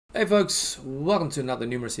Hey folks, welcome to another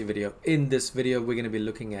numeracy video. In this video we're going to be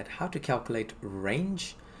looking at how to calculate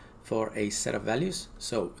range for a set of values.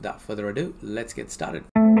 So without further ado, let's get started.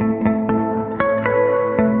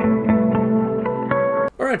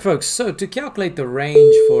 Alright folks, so to calculate the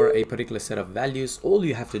range for a particular set of values, all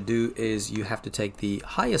you have to do is you have to take the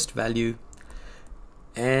highest value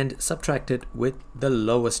and subtract it with the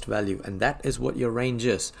lowest value, and that is what your range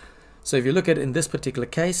is. So if you look at in this particular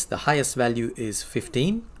case, the highest value is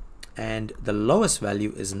 15 and the lowest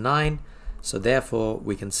value is 9, so therefore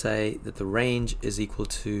we can say that the range is equal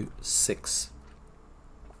to 6.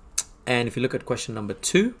 And if you look at question number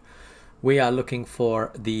 2, we are looking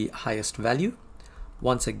for the highest value.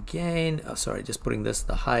 Once again, just putting this,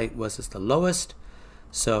 the high versus the lowest.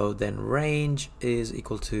 So then range is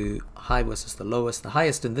equal to high versus the lowest. The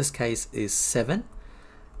highest in this case is 7,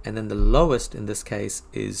 and then the lowest in this case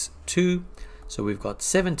is 2. So we've got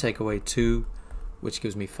 7 take away 2, which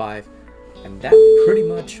gives me 5, and that pretty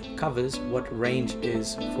much covers what range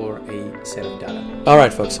is for a set of data.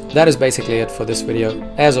 Alright folks, that is basically it for this video.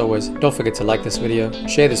 As always, don't forget to like this video,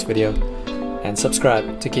 share this video, and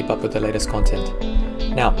subscribe to keep up with the latest content.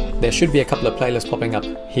 Now, there should be a couple of playlists popping up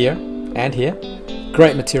here and here.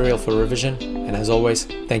 Great material for revision, and as always,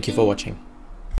 thank you for watching.